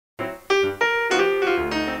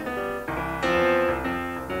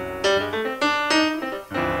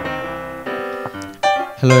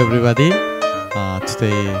Hello everybody.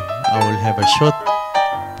 Today I will have a short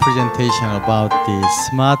presentation about the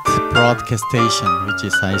smart broadcast station, which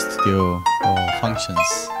is iStudio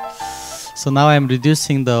functions. So now I'm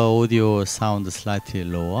reducing the audio sound slightly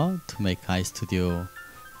lower to make iStudio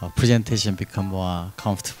presentation become more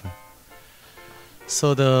comfortable.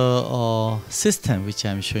 So the system which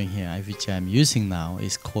I'm showing here, which I'm using now,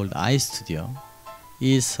 is called iStudio.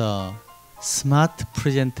 Is a smart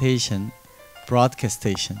presentation broadcast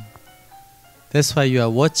station. That's why you are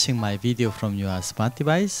watching my video from your smart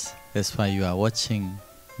device. That's why you are watching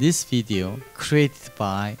this video created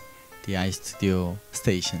by the iStudio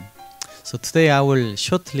station. So today I will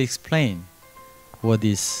shortly explain what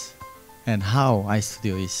is and how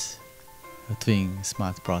iStudio is doing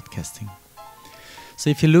smart broadcasting. So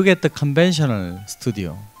if you look at the conventional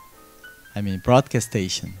studio, broadcast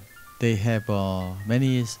station, they have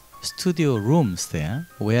many studio rooms there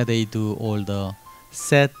where they do all the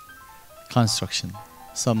set construction.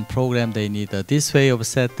 Some program they need this way of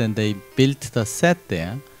set, and they built the set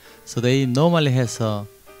there. So they normally has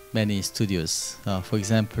many studios. For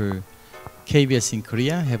example, KBS in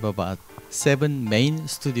Korea have about 7 main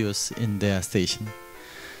studios in their station.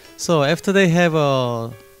 So after they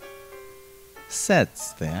have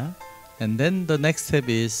sets there, and then the next step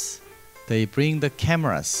is they bring the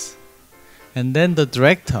cameras. And then the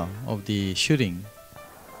director of the shooting,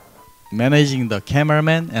 managing the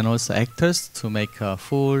cameraman and also actors to make a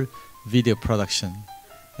full video production.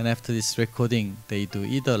 And after this recording, they do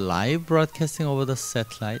either live broadcasting over the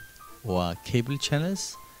satellite or cable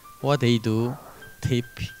channels, or they do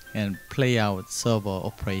tape and play out server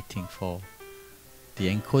operating for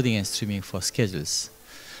the encoding and streaming for schedules.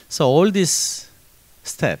 So all this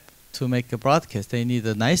step to make a broadcast, they need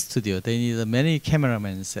a nice studio, they need many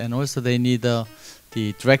cameramen, and also they need the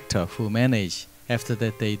director who manage. After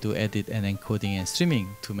that, they do edit and encoding and streaming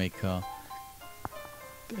to make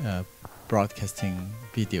broadcasting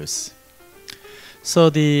videos. So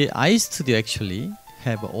the iStudio actually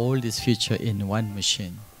have all these features in one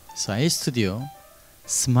machine. So iStudio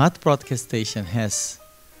smart broadcast station has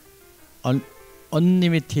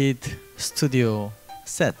unlimited studio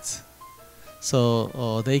sets.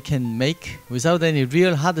 So they can make, without any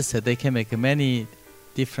real hardware, they can make many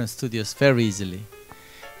different studios very easily.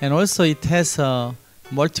 And also it has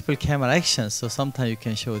multiple camera actions. So sometimes you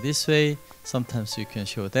can show this way, sometimes you can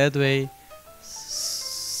show that way.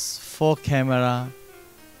 4 camera,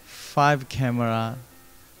 5 camera.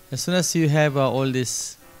 As soon as you have all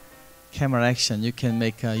this camera action, you can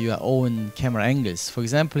make your own camera angles. For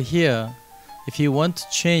example, here, if you want to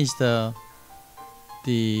change the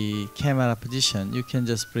camera position, you can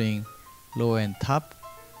just bring lower and top,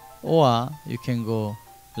 or you can go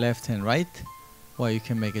left and right, or you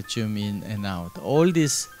can make a zoom in and out. All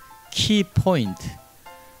this key point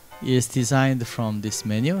is designed from this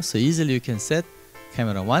menu, so easily you can set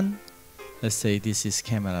camera 1, let's say this is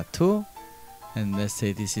camera 2, and let's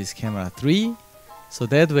say this is camera 3. So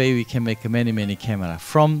that way we can make many camera.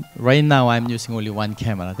 From right now I'm using only 1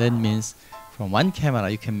 camera. That means from 1 camera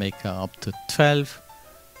you can make up to 12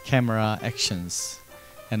 camera actions.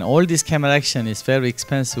 And all this camera action is very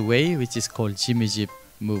expensive way, which is called Jimmy Jeep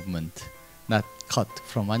movement, not cut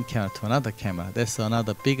from 1 camera to another camera. That's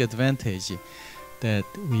another big advantage that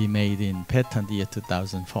we made in patent year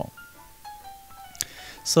 2004.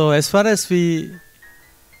 So as far as we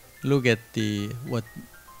look at what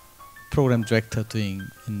program director doing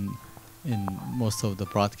in most of the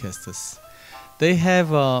broadcasters, they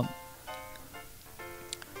have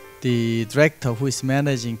the director who is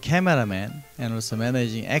managing cameraman and also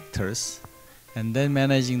managing actors, and then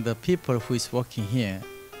managing the people who is working here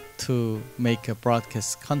to make a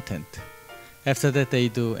broadcast content. After that, they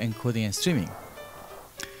do encoding and streaming.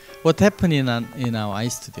 What happened in our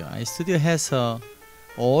iStudio? iStudio has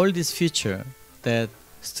all this feature that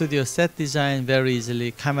studio set design very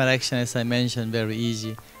easily, camera action, as I mentioned, very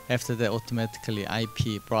easy. After that, automatically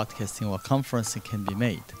IP broadcasting or conferencing can be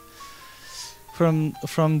made.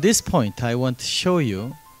 From this point, I want to show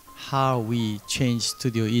you how we change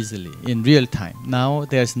studio easily in real time. Now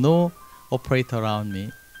there's no operator around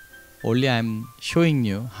me, only I'm showing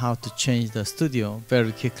you how to change the studio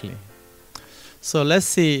very quickly. So let's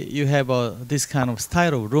say you have this kind of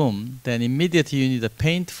style of room, then immediately you need a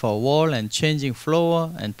paint for wall and changing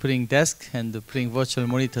floor and putting desk and putting virtual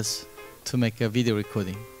monitors to make a video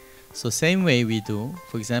recording. So same way we do,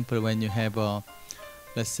 for example, when you have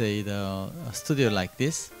let's say a studio like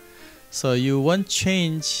this, so you won't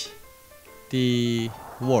change the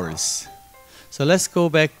walls. So let's go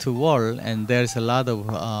back to wall, and there's a lot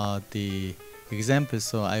of the examples.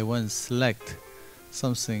 So I won't select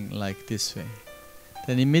something like this way.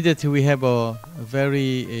 then immediately we have a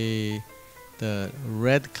very the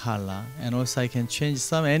red color, and also I can change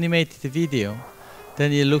some animated video.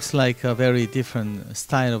 Then it looks like a very different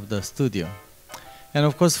style of the studio. And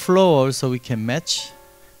of course flow also we can match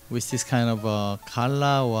with this kind of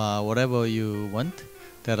color or whatever you want.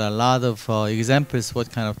 There are a lot of examples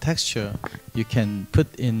what kind of texture you can put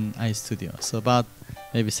in iStudio. So about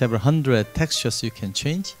maybe several hundred textures you can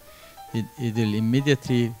change. It will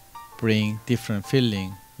immediately bring different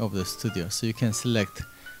feeling of the studio. So you can select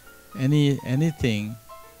anything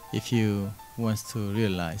if you want to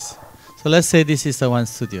realize. So let's say this is the one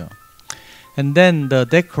studio. And then the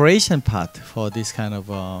decoration part for this kind of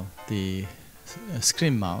the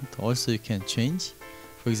screen mount also you can change.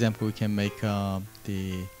 For example, we can make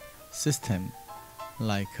the system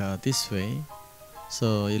like this way.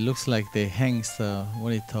 So it looks like they hangs the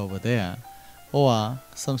monitor over there. Or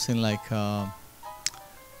something like,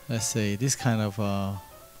 let's say this kind of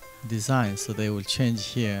design. So they will change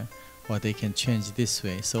here, or they can change this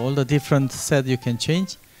way. So all the different set you can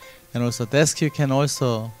change. And also desk you can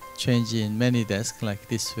also change in many desks, like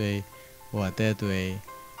this way, or that way,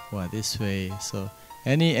 or this way. So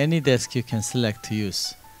any desk you can select to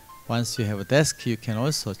use. Once you have a desk, you can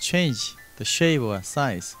also change the shape or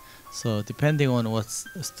size. So depending on what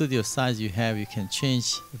studio size you have, you can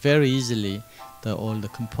change very easily all the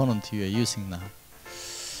components you are using now.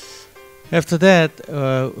 After that,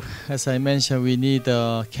 as I mentioned, we need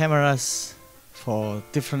cameras for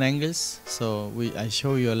different angles. So I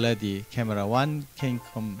show you already, camera 1 can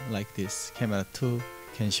come like this, camera 2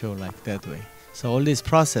 can show like that way. So all this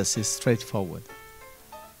process is straightforward.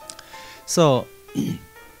 So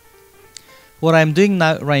what I'm doing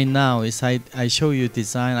right now is I show you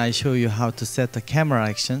design, I show you how to set the camera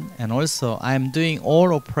action, and also I'm doing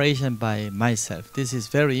all operation by myself. This is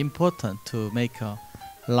very important to make a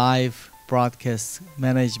live broadcast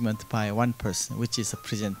management by one person, which is a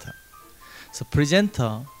presenter. So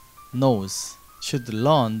presenter should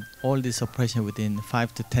learn all this operation within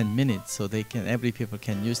 5 to 10 minutes, so every people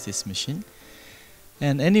can use this machine.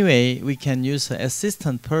 And anyway, we can use an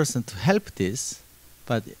assistant person to help this,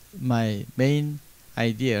 but my main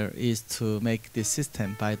idea is to make this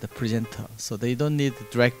system by the presenter. So they don't need the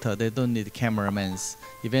director, they don't need cameramen.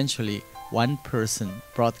 Eventually, one person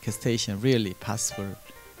broadcast station really possible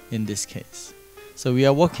in this case. So we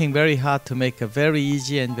are working very hard to make a very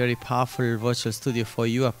easy and very powerful virtual studio for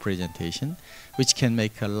your presentation, which can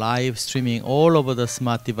make a live streaming all over the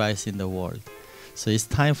smart device in the world. So it's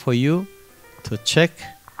time for you to check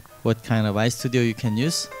what kind of iStudio you can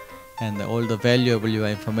use, and all the valuable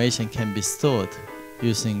information can be stored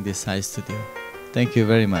using this iStudio. Thank you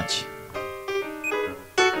very much.